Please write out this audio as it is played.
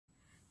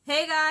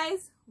Hey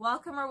guys,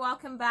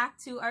 welcome back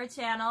to our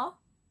channel.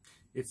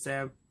 It's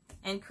Sam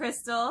and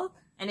Crystal,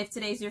 and if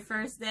today's your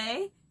first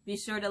day, be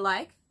sure to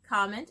like,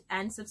 comment,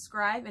 and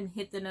subscribe and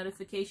hit the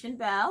notification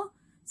bell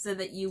so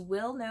that you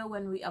will know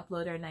when we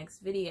upload our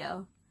next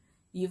video.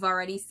 You've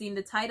already seen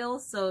the title,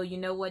 so you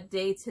know what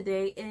day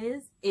today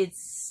is.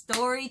 It's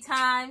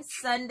Storytime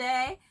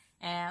Sunday,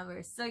 and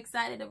we're so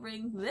excited to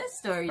bring this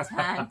story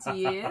time to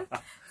you.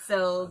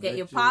 So get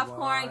your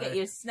popcorn, get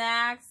your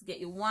snacks, get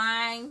your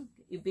wine,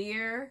 get your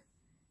beer.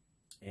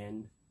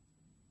 And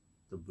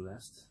the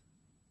blessed.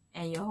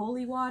 And your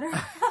holy water.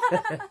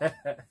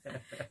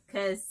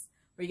 Because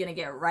we're going to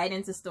get right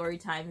into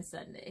Storytime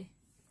Sunday.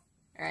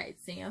 All right,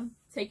 Sam,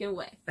 take it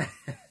away.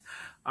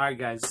 All right,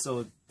 guys.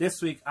 So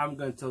this week I'm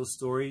going to tell a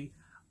story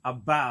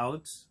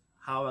about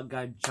how I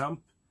got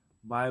jumped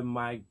by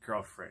my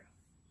girlfriend.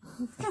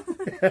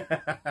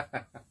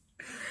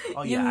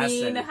 Oh, yeah, I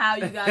mean how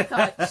you got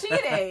caught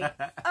cheating.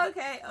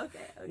 Okay.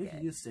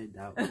 You said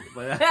that one.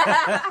 But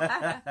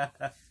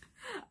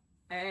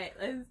all right,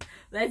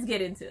 let's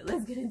get into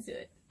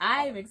it.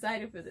 I am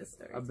excited for this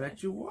story. I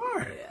bet you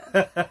are.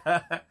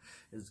 Yeah.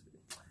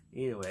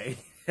 Anyway.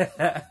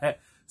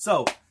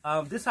 So,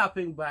 this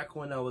happened back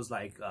when I was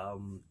like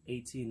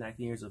 18,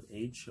 19 years of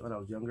age, when I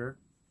was younger.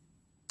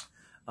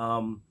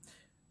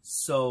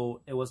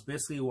 So it was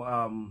basically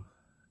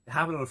it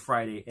happened on a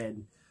Friday,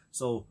 and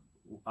so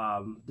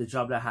the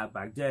job that I had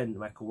back then,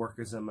 my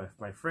coworkers and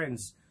my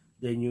friends,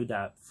 they knew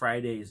that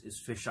Fridays is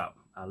fish up.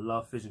 I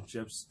love fish and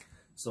chips,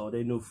 so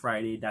they knew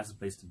Friday that's the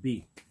place to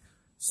be.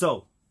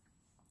 So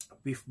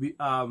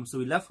so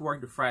we left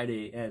work the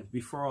Friday, and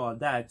before all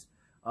that,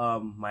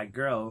 my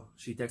girl,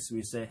 she texted me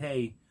and said,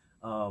 hey,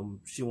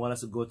 she wanted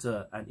us to go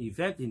to an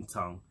event in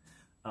town,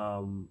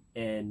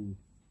 and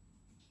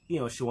you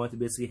know, she wanted to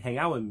basically hang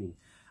out with me.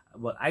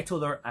 But I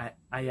told her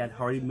I had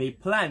already made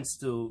plans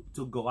to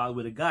go out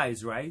with the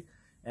guys, right?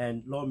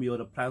 And lo and behold,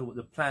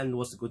 the plan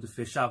was to go to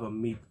fish up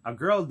and meet a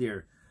girl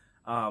there,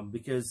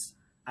 because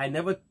I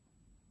never.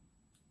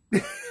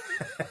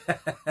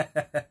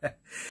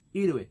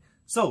 Either way,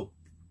 so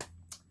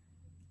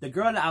the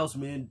girl that I was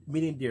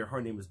meeting there, her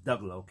name is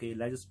Douglas. Okay,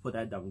 let's just put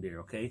that down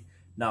there. Okay,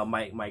 now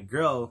my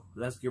girl,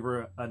 let's give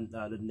her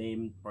the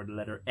name or the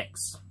letter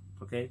X.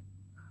 Okay,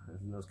 I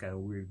know it's kind of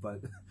weird,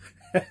 but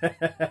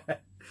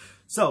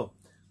so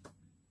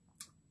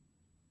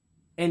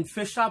in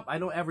fish shop, I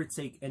don't ever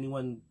take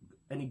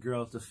any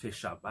girl to fish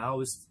shop. I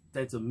always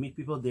tend to meet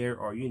people there,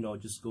 or you know,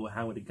 just go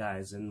hang with the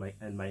guys and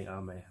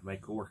my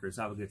coworkers,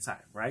 have a good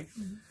time, right?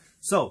 Mm-hmm.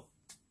 So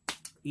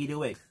either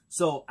way,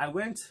 so I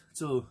went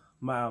to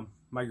my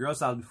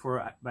girl's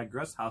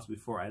house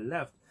before I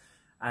left,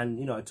 and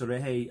you know, I told her,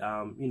 hey,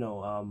 you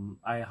know,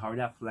 I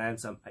already have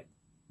plans.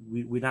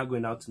 We're not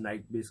going out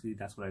tonight. Basically,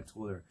 that's what I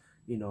told her.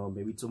 You know,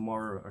 maybe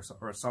tomorrow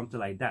or something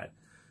like that.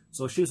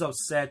 So she was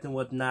upset and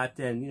whatnot,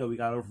 and you know, we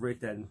got over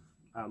it, and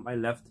I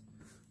left.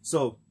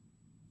 So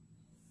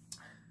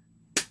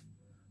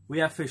we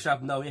have fish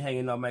up now. We're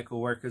hanging out with my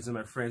coworkers and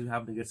my friends. We're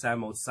having a good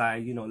time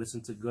outside. You know,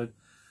 listen to good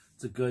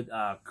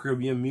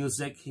Caribbean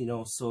music. You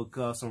know,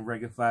 soca, some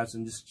reggae vibes,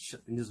 and just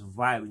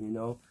vibing. You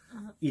know,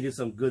 eating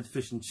some good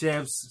fish and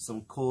chips,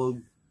 some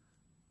cold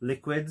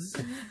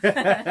liquids,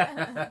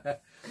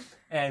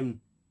 and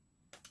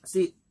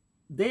see,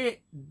 they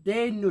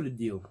knew the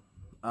deal.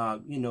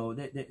 You know,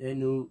 they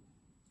knew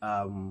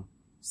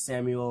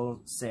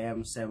Samuel.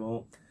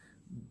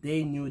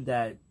 They knew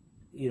that,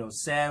 you know,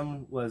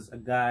 Sam was a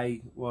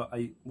guy.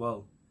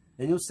 Well,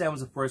 they knew Sam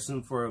was a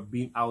person for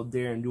being out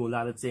there and doing a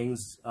lot of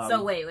things.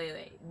 So wait.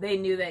 They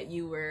knew that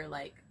you were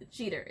like a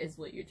cheater, is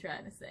what you're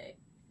trying to say?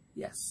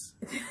 Yes.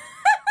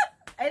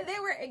 And they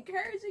were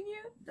encouraging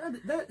you?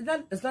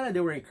 It's not that they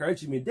were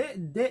encouraging me.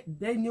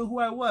 They knew who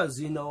I was,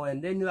 you know,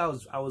 and they knew I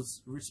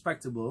was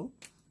respectable,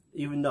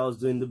 even though I was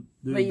doing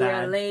but you're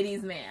bad. A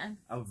ladies' man.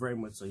 I'm very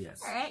much so,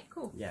 yes. All right,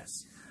 cool.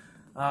 Yes.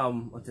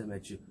 Until I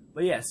met you,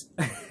 but yes.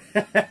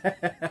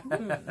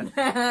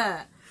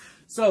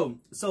 So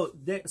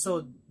they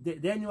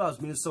knew I was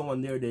meeting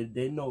someone there. They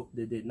did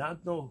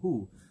not know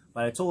who,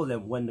 but I told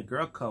them when the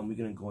girl come, we're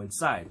gonna go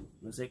inside. And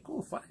they say,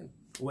 cool, fine,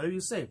 whatever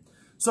you say.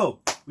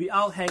 So we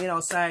out hanging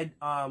outside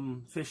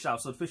fish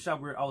shop. So fish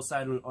shop, we're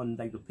outside on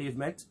like the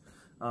pavement,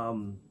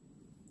 or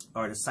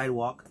the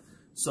sidewalk.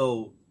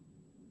 So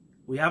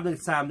we have the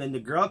time. Then the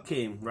girl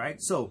came,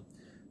 right? So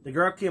the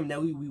girl came.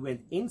 Then we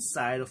went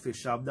inside the fish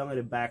shop, down in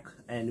the back,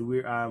 and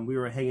we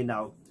were hanging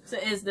out. So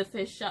is the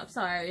fish shop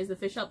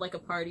like a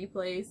party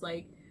place,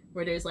 like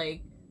where there's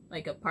like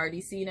a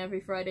party scene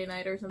every Friday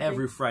night or something?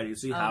 Every Friday.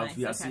 So you have, nice.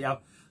 yes, okay. you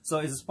have. So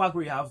it's a spot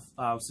where you have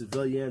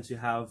civilians, you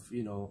have,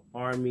 you know,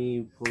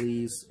 army,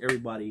 police,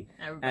 everybody.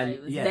 Everybody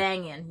was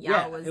banging.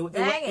 Y'all was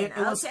banging.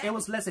 It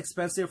was less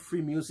expensive,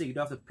 free music. You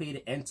don't have to pay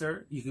to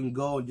enter. You can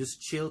go and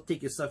just chill,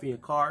 take your stuff in your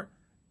car.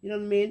 You know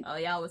what I mean? Oh,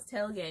 y'all was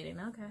tailgating.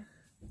 Okay.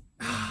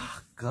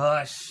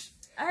 Gosh.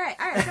 All right.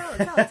 Tell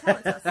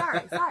it.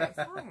 Sorry.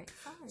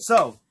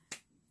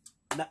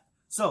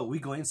 So we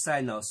go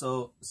inside now.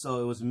 So it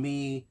was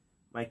me,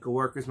 my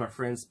coworkers, my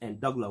friends,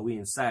 and Douglas. We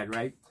inside,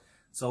 right?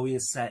 So we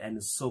inside, and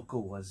the soca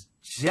was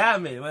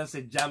jamming. When I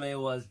say jamming, it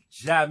was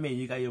jamming.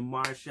 You got your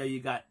Marsha, you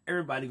got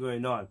everybody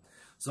going on.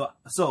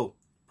 So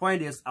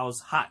point is, I was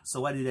hot.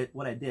 So what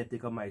I did,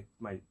 take off my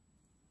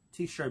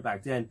t-shirt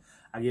back then.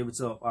 I gave it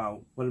to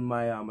one of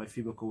my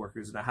female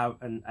coworkers, and I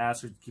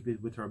asked her to keep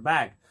it with her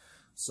bag.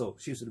 So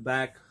she was in the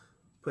back,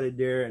 put it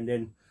there, and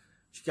then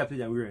she kept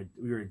it, and we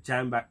were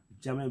jamming back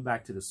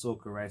to the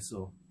soca, right?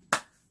 So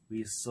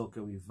we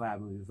soca, we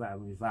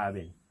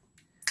vibing.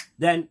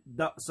 Then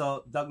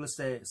so Douglas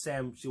said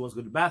Sam she wants to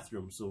go to the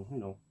bathroom, so you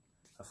know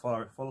I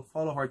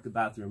follow her to the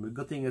bathroom. The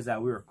good thing is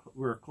that we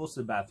were close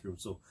to the bathroom,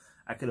 so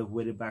I could have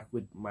waited back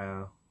with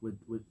my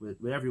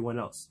with everyone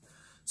else.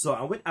 So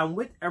I'm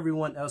with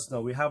everyone else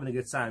now. We're having a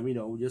good time, you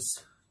know, we're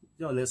just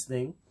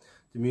listening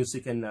to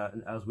music, and I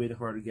was waiting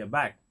for her to get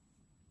back.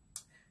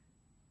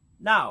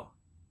 Now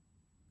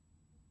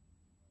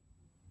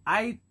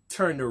I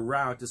turned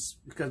around because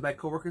my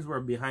coworkers were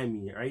behind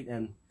me, right?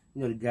 And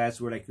you know the guys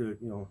were like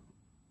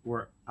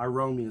were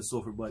around me and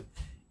so forth. But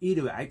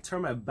either way, I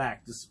turned my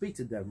back to speak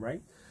to them,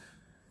 right?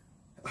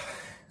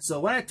 So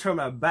when I turned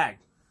my back,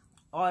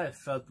 all I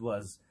felt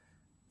was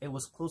it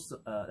was close to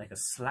like a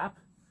slap.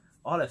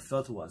 All I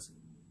felt was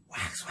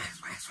wax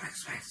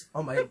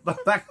on my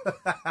back.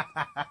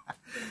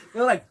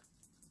 They're like,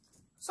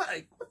 so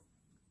I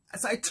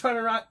turned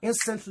around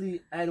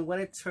instantly, and when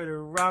I turned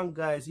around,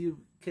 guys, you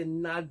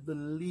cannot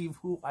believe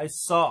who I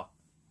saw.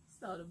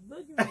 Saw the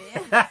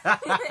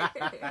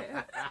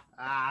boogeyman.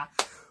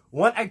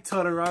 When I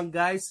turned around,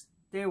 guys,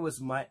 there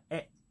was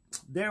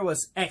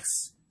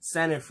X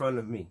standing in front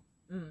of me.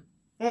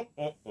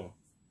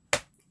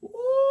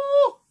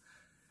 Ooh.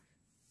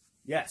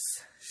 Yes,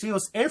 she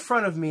was in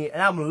front of me,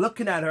 and I'm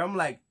looking at her. I'm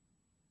like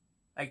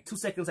 2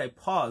 seconds. I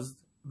paused,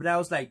 but I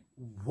was like,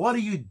 "What are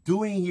you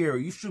doing here?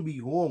 You should be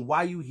home.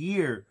 Why are you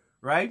here?"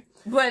 Right?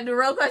 But the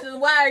real question is,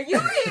 why are you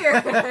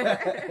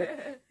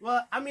here?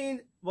 Well,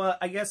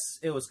 I guess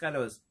it was kind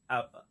of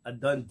a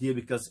done deal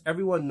because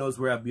everyone knows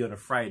where I'll be on the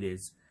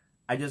Fridays.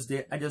 I just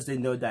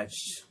didn't know that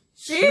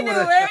she knew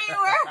where you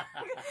were.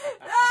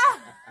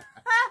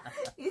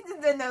 You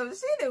just didn't know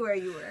she knew where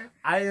you were.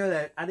 I know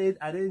that I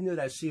didn't know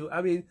that she.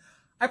 I mean,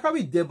 I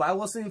probably did, but I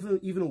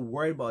wasn't even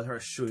worried about her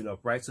showing up,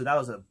 right? So that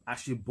was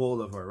actually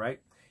bold of her, right?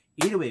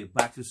 Anyway,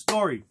 back to the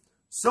story.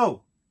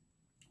 So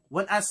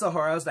when I saw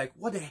her, I was like,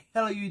 "What the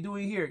hell are you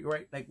doing here?"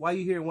 Right? Like, why are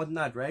you here and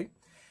whatnot, right?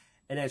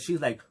 And then she's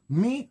like,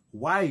 "Me?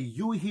 Why are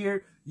you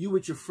here? You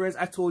with your friends?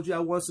 I told you I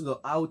wanted to go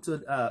out to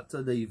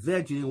the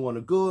event. You didn't want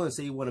to go, and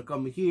say you want to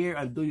come here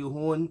and do your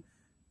own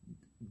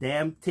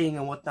damn thing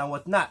and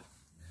whatnot."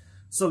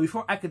 So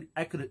before I could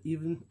have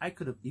even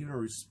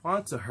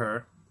respond to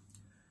her,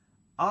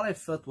 all I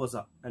felt was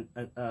an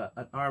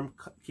arm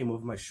came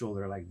over my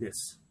shoulder like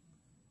this,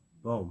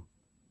 boom,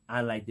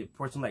 and like the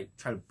person like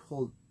tried to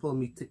pull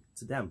me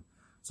to them.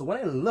 So when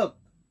I looked,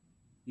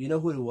 you know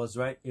who it was,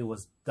 right? It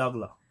was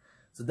Douglas.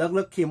 So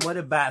Douglas came out of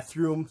the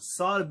bathroom,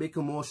 saw the big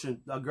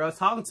commotion. The girl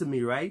talking to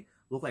me, right?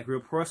 Looked like real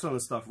personal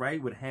and stuff,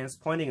 right? With hands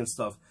pointing and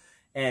stuff.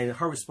 And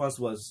her response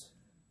was,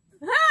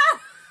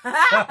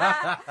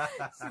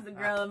 she's a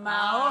girl of my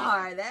own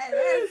heart.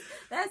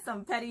 That's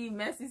some petty,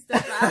 messy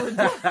stuff I would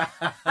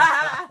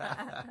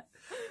do.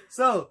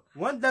 So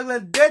when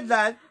Douglas did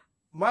that,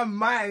 my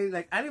mind,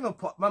 like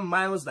my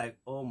mind was like,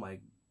 oh my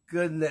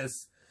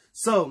goodness.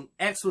 So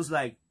X was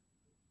like,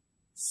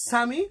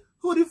 Sammy,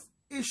 who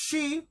is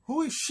she?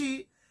 Who is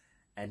she?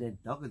 And then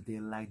Douglas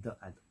didn't like that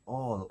at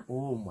all.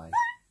 Oh my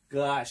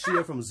God. She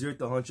went from 0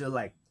 to 100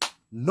 like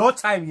no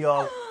time,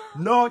 y'all.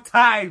 No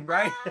time,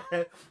 right?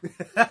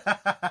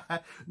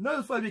 No,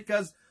 it's funny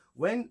because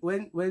when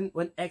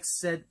X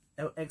said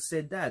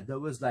that, there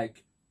was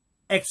like,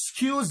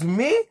 excuse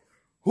me,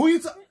 who you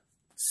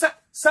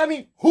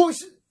Sammy? Who is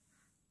she?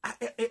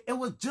 It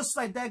was just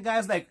like that,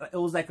 guys. Like it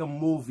was like a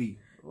movie.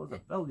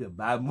 That was a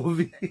bad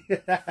movie.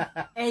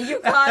 And you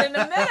caught in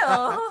the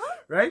middle,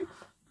 right?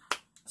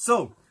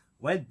 So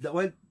when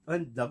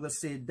Douglas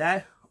said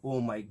that,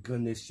 oh my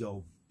goodness,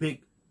 yo,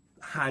 big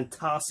hand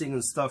tossing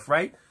and stuff,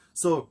 right?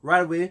 So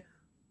right away,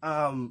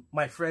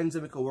 my friends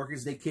and my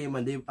coworkers, they came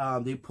and they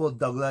pulled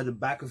Douglas at the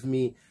back of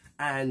me,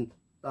 and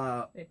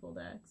they pulled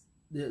X.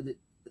 The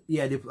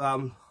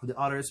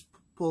others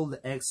pulled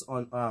the X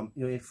on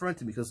in front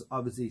of me because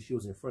obviously she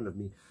was in front of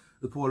me.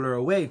 They pulled her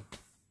away.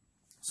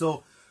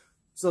 So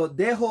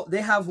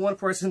they have one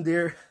person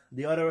there,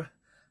 the other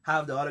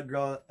have the other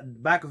girl at the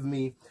back of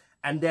me,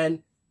 and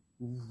then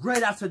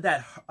right after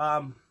that,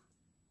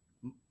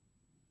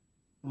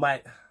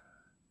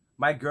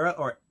 my girl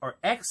or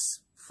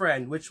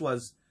ex-friend, which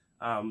was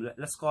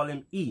let's call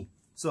him E.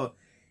 So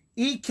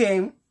E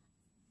came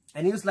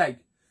and he was like,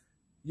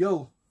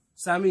 yo,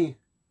 Sammy,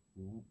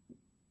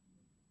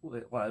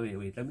 wait,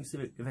 let me see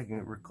if I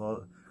can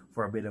recall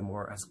for a bit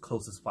more as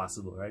close as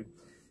possible, right?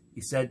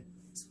 He said,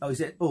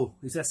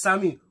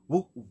 Sammy,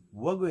 what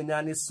going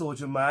on this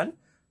soldier, man?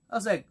 I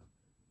was like,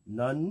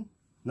 nothing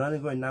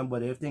going on,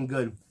 but everything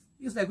good.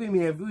 He was like, we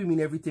mean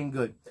everything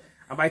good.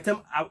 And by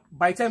the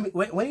time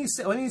when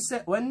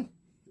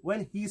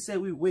he said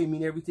we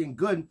mean everything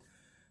good,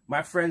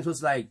 my friends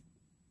was like,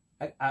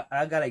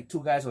 I got like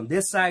 2 guys on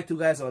this side, 2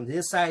 guys on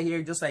this side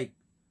here, just like,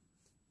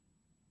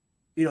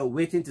 you know,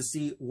 waiting to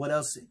see what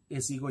else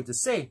is he going to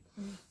say.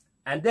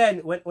 And then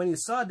when he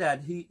saw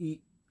that,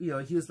 he you know,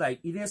 he was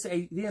like, he didn't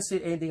say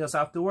anything else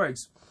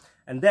afterwards.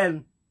 And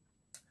then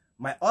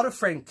my other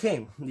friend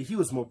came. He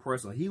was more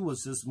personal. He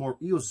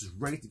was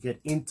ready to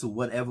get into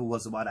whatever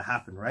was about to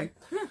happen, right?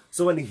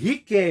 So when he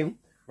came,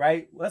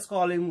 right, let's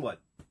call him what?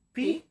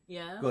 P?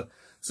 Yeah. Good.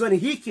 So when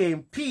he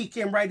came, P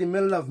came right in the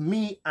middle of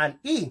me and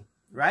E,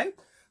 right?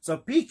 So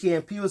P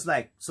came, P was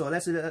like, so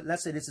let's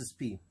say this is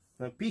P.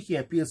 When P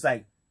came, P was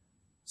like,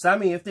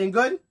 Sammy, everything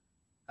good?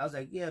 I was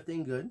like, yeah,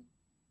 everything good.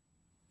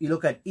 You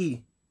look at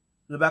E,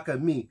 look back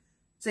at me.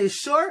 Say,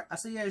 sure? I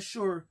said, yeah,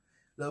 sure.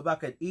 Look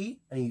back at E,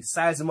 and he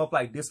sized him up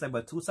like this, like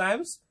about 2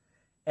 times.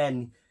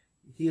 And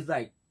he's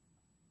like,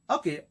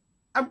 okay,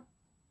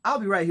 I'll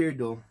be right here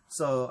though.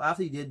 So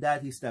after he did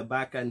that, he stepped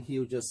back and he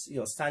was just, you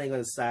know, standing on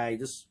the side,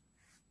 just,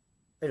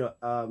 you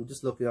know,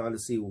 just looking on to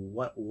see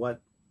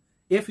what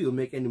if he will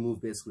make any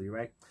move, basically,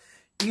 right?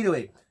 Either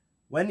way,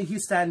 when he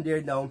stand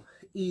there now,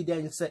 E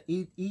then said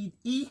E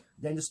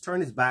then just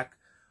turned his back,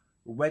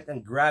 went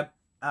and grabbed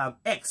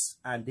X,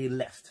 and they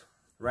left,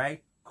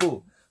 right?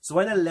 Cool. So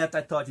when I left,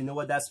 I thought, you know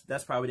what,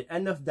 that's probably the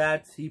end of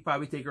that. He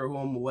probably take her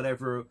home or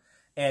whatever.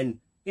 And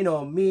you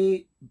know,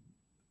 me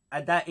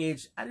at that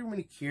age, I didn't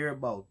really care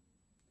about.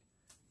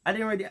 I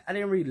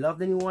didn't really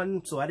love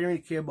anyone, so I didn't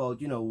really care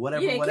about, you know,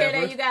 whatever. You didn't whatever.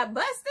 care that you got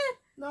busted?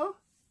 No.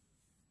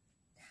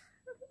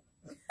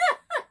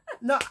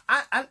 No,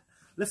 I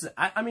listen.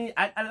 I mean,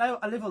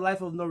 I live a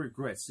life of no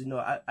regrets. You know,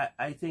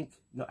 I think,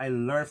 you know, I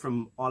learned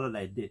from all that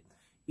I did.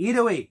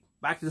 Either way,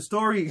 back to the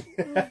story.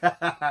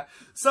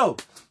 So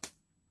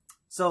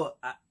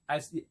I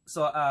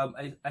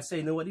say,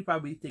 you know what, he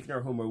probably taking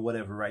her home or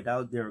whatever, right?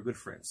 They were good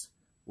friends,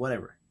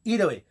 whatever.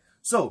 Either way,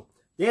 so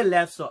they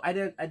left. So I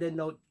didn't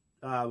know,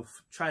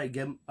 try to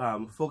get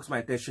focus my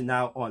attention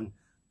now on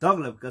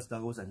Douglas, because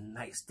Douglas was a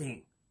nice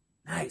thing,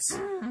 nice.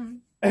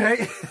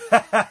 Right?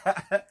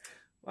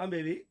 Come on,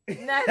 baby. I'm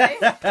messing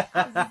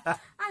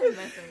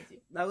with you.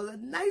 That was a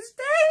nice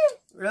thing.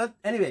 Well,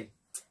 anyway.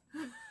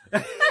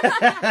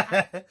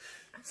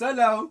 So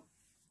now,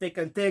 thick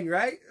and thing,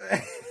 right?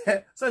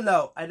 So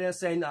now, I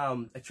just saying,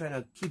 I try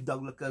to keep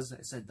Douglas, because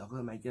I said,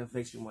 Douglas might get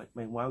vexed, you might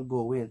want to go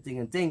away and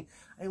thing.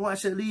 I want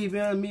to leave, you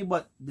know what I mean?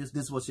 But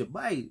this was your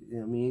bite, you know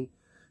what I mean?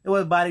 It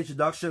was a bad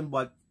introduction,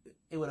 but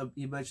it would have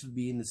eventually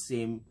be in the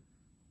same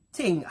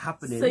thing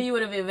happening. So you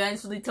would have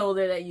eventually told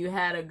her that you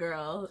had a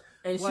girl,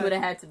 and she would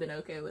have had to been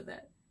okay with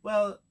that.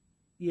 Well,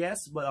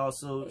 yes, but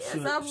also yes, a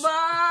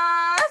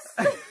boss.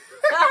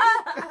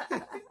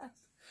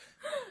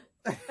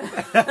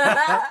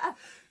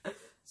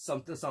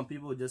 Some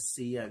people just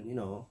see and, you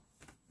know.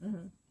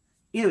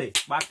 Anyway,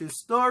 back to the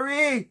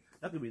story.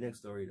 That could be the next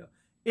story though.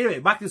 Anyway,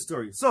 back to the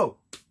story. So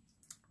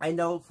I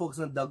know folks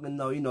on Douglas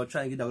now, you know,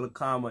 trying to get Douglas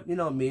calm, and, you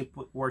know, me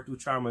work through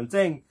charm and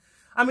thing.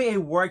 I mean,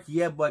 it worked,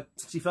 yeah, but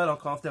she felt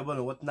uncomfortable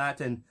and whatnot,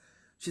 and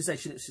she said,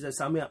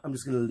 Sammy, I'm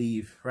just gonna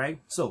leave,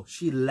 right? So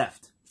she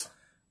left.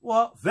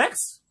 Well,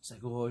 Vex. It's like,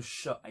 oh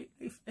shit,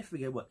 I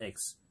forget what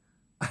X.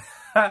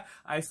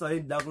 I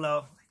started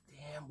Douglas. Like,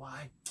 damn,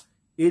 why?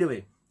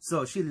 Anyway,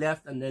 so she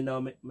left, and then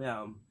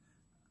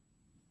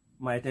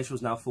my attention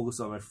was now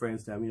focused on my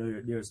friends. Them, you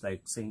know, they're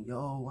like saying,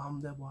 yo,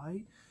 I'm that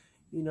why?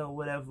 You know,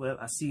 whatever.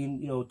 I seen,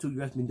 you know, 2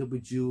 girls meet up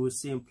with you,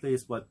 same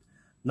place, but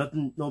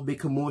nothing, no big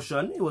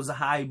commotion. It was a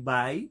high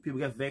bye. People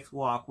get vexed,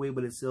 walk away,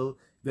 but it still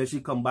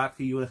eventually come back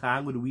to you and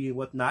hang with we and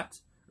whatnot,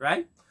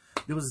 right?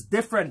 It was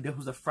different. It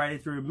was a Friday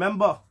to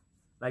remember,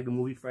 like the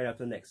movie Friday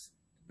After Next.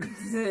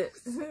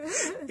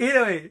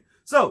 Anyway,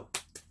 so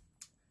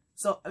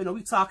you know,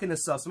 we talking and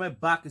stuff. So my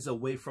back is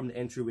away from the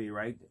entryway,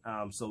 right?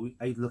 So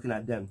I looking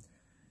at them.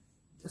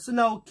 So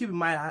now, keep in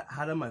mind, I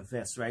had on my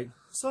vest, right?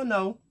 So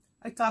now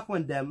I talk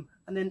with them,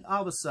 and then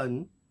all of a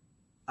sudden,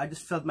 I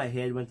just felt my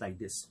head went like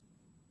this.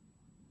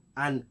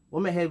 And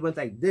when my head went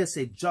like this,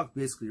 it jerked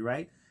basically,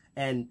 right?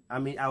 And I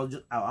mean,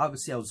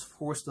 obviously I was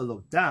forced to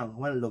look down.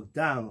 When I looked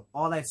down,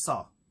 all I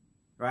saw,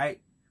 right?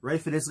 Ready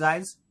for this,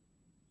 guys?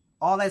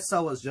 All I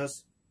saw was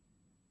just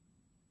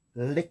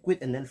liquid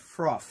and then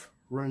froth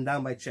running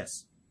down my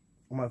chest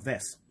on my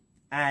vest.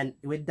 And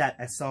with that,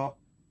 I saw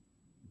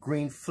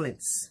green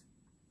flints,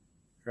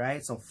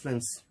 right? Some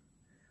flints,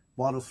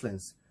 bottle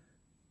flints.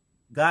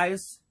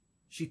 Guys,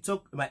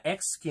 my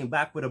ex came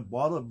back with a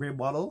bottle, a beer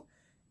bottle,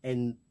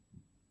 and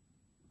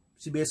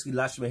she basically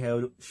lashed my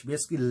hair. She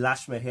basically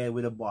lashed my hair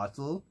with a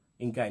bottle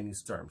in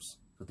Guyanese terms.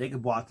 So take a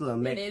bottle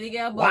and make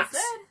wax.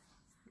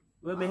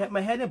 Well,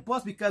 my head didn't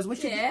bust because when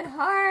she did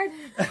hard.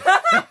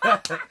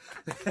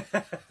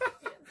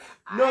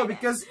 No,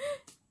 because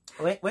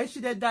when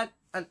she did that,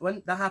 and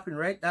when that happened,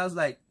 right? I was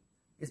like,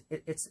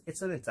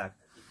 it's an attack.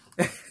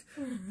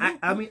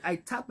 I mean, I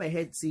tapped my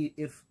head to see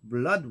if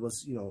blood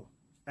was, you know,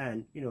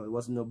 and you know, it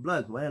wasn't no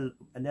blood.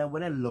 And then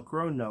when I look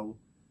around now,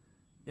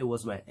 it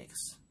was my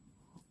ex.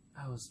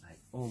 I was like,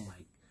 oh my.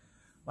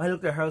 When I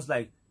looked at her, I was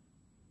like,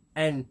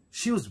 and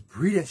she was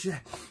breathing. She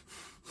like,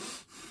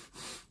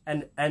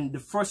 And the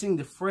first thing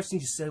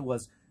she said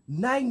was,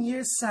 9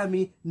 years,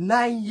 Sammy,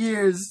 9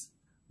 years.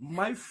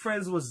 My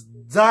friends was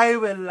dying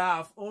with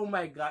laugh. Oh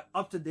my God!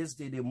 Up to this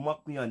day, they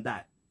mock me on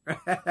that.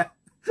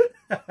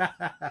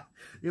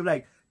 They're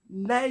like,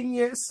 9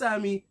 years,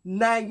 Sammy,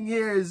 9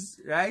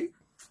 years, right?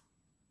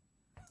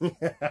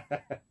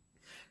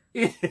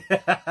 You're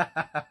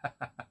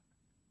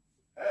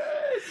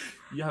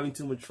having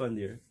too much fun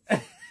there.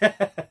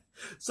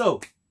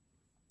 So,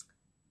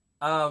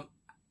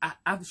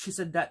 after she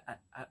said that,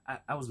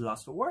 I was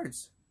lost for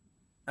words.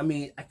 I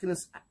mean, I couldn't.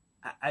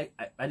 I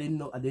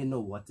didn't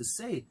know what to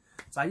say.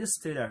 So I just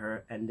stared at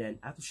her, and then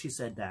after she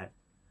said that,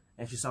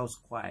 and she saw I was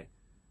quiet,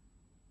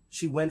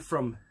 she went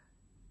from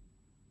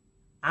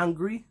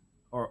angry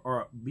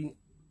or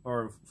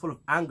full of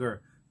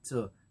anger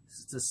to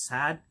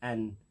sad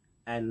and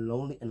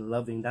lonely and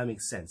loving. That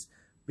makes sense.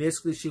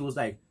 Basically, she was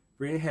like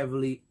very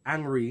heavily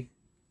angry,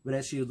 but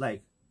then she was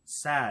like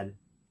sad,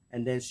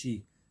 and then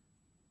she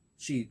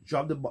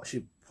dropped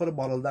she put a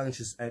bottle down,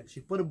 and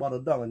she put a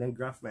bottle down, and then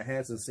grabbed my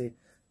hands and said,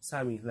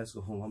 Sammy, let's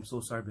go home. I'm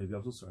so sorry, baby.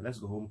 I'm so sorry. Let's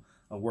go home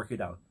and work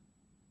it out.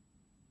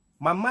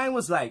 My mind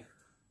was like,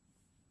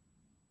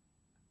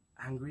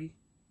 angry,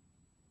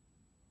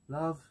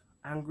 love,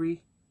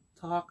 angry,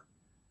 talk.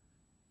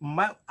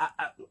 I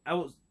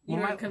was. You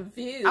were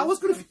confused. I was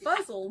confused.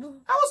 Puzzled.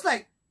 I was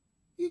like,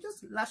 you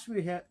just lashed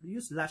me here. You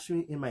just lashed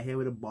me in my hair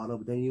with a bottle,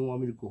 but then you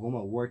want me to go home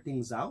and work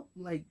things out.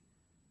 I'm like,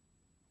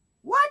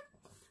 what?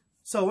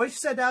 So when she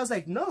said that, I was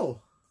like,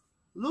 no,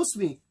 loose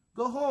me,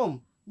 go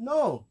home.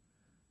 No,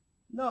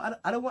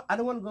 I don't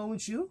want to go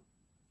with you.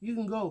 You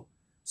can go.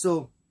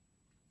 So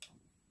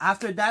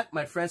after that,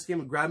 my friends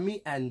came and grabbed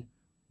me, and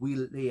we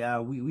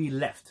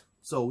left.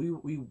 So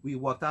we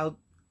walked out.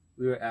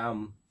 We were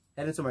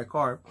heading to my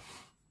car,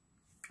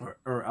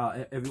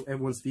 or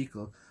everyone's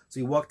vehicle.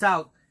 So we walked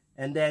out,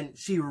 and then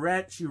she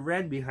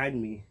ran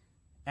behind me,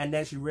 and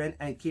then she ran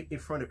and came in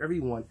front of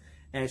everyone,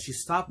 and she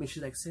stopped me.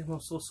 She's like, Sam, I'm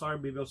so sorry,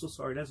 baby. I'm so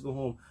sorry. Let's go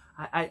home.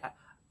 I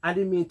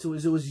didn't mean to.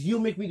 It was you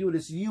make me do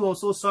this. You, I'm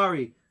so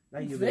sorry.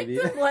 Not you, baby.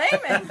 Victim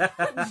blaming.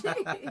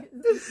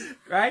 Jeez.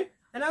 Right?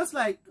 And I was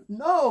like,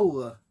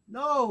 no,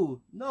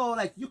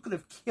 like you could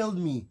have killed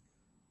me.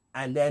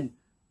 And then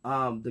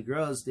the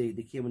girls, they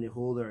came and they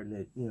hold her, and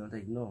they,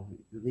 like, no,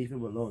 leave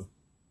him alone.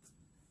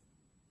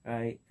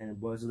 Right? And the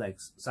boys were like,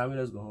 Sammy,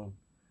 let's go home.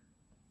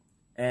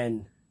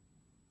 And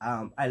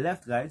I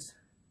left, guys.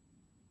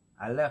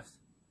 I left.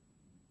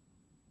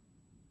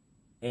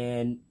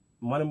 And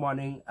Monday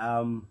morning,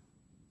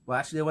 well,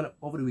 actually, I went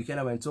over the weekend.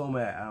 I went and told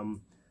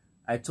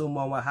I told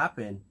Mom what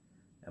happened,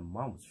 and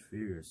Mom was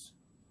furious.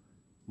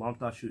 Mom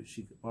thought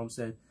Mom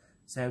said,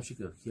 Sam, she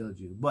could have killed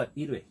you. But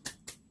either way,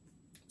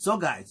 so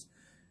guys,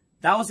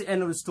 that was the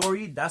end of the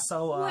story. That's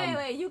how.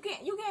 Wait, you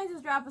can't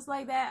just drop us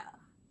like that.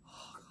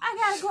 I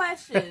got a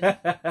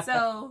question.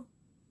 So,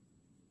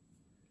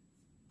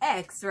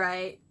 X,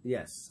 right?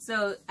 Yes.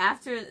 So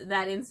after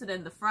that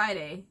incident, the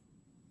Friday,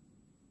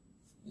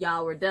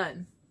 y'all were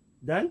done.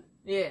 Done?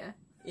 Yeah,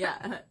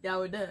 y'all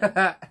were done.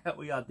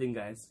 What y'all think,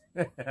 guys?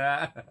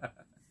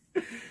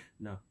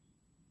 No.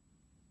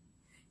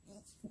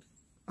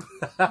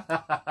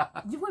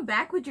 You went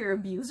back with your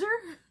abuser?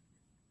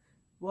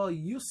 Well,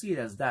 you see it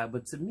as that,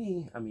 but to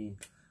me, I mean,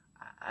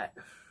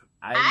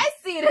 I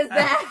see it as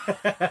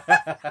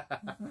that.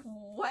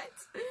 What?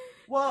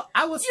 Well,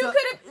 I was. You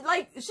could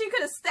have, she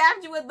could have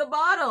stabbed you with the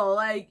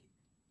bottle,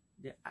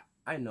 Yeah,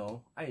 I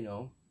know.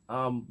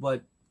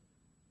 But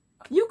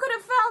you could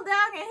have fell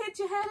down and hit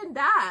your head and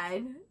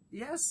died.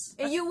 Yes.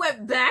 And you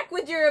went back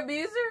with your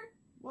abuser?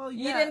 Well,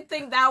 yeah. You didn't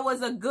think that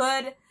was a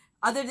good,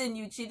 other than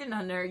you cheating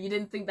on her, you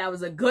didn't think that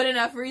was a good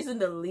enough reason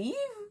to leave?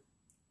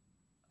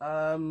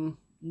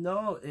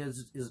 No,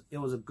 it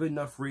was a good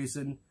enough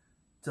reason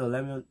to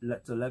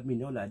let me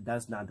know that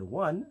that's not the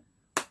one,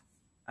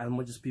 as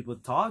much as people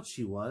thought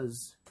she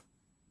was.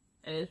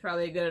 And it's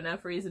probably a good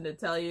enough reason to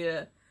tell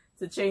you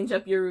to change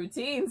up your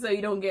routine so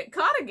you don't get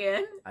caught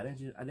again. I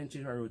didn't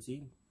change my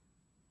routine.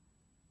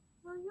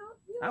 Well,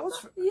 I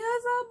was.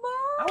 Yes,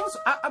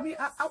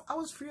 I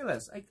was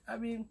fearless. I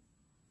mean,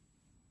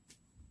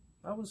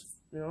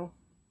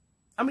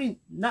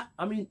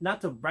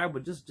 not to brag,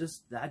 but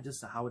just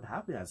how it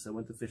happened. I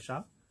went to fish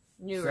shop.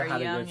 You were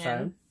young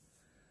and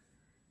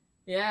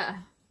yeah.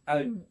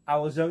 I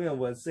was young and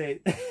was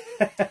say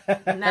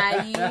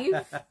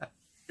naive.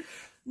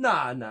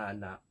 Nah.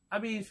 I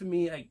mean, for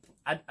me,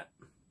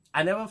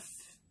 I never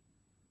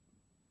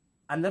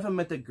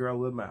met a girl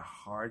where my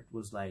heart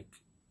was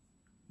like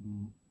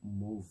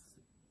moved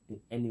in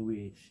any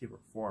way, shape, or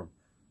form.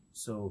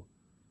 So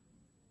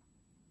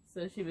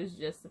she was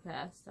just a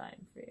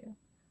pastime for you.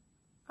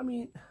 I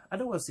mean, I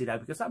don't want to say that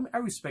because I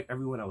respect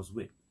everyone I was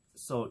with.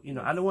 So,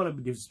 I don't want to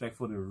be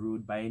disrespectful and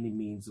rude by any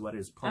means, whether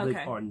it's public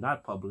or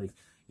not public,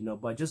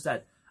 but just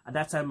that at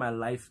that time in my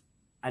life,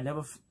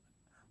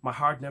 my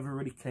heart never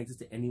really connected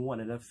to anyone.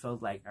 I never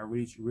felt like I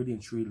really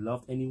and truly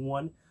loved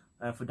anyone.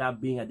 And for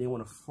that being, I didn't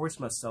want to force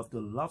myself to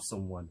love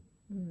someone.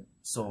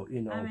 So,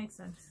 that makes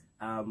sense.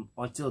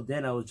 Until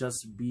then, I was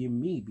just being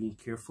me, being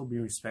careful,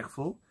 being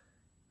respectful.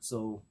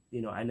 So,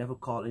 you know, I never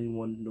call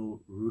anyone no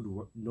rude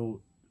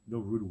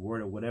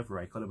word or whatever.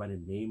 I call them by the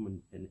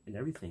name and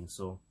everything.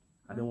 So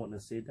I don't want to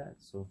say that.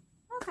 So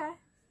okay.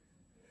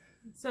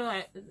 So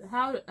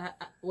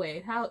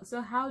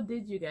how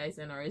did you guys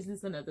end, or is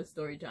this another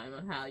story time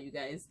on how you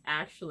guys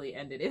actually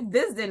ended? If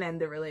this didn't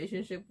end the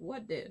relationship,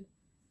 what did?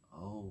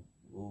 Oh.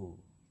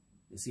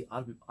 You see,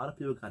 other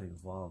people got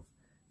involved.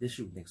 This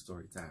should be next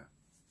story time.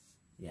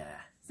 Yeah.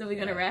 So we're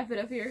gonna wrap it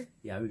up here?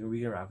 Yeah, we're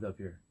gonna wrap it up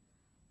here.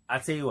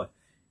 I'll tell you what.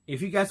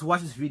 If you guys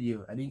watch this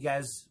video and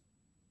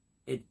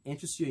it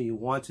interests you and you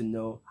want to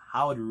know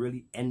how it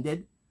really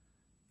ended,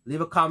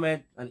 leave a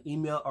comment, an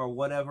email, or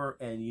whatever,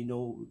 and you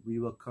know we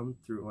will come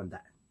through on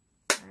that.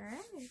 All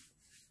right.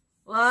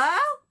 Well,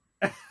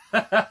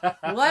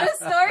 what a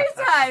story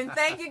time.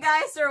 Thank you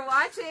guys for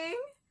watching.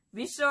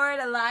 Be sure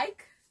to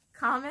like,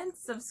 comment,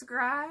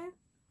 subscribe,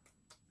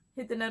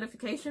 hit the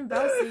notification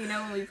bell so you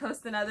know when we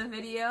post another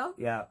video.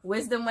 Yeah.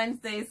 Wisdom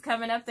Wednesday is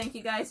coming up. Thank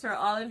you guys for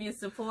all of your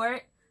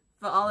support,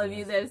 for all of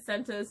you that have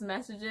sent us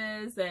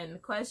messages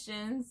and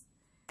questions.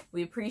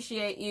 We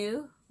appreciate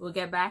you. We'll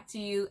get back to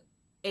you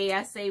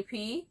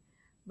ASAP.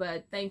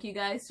 But thank you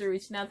guys for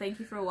reaching out. Thank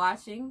you for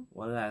watching.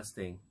 One last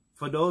thing.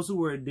 For those who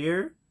were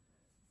there,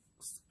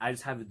 I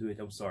just have to do it.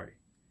 I'm sorry.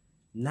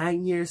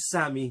 9 years,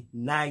 Sammy.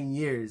 9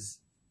 years.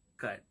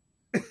 Cut.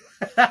 Hey,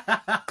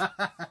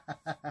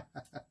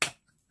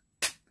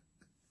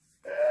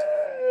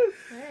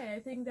 I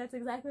think that's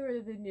exactly where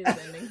the video is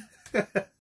ending.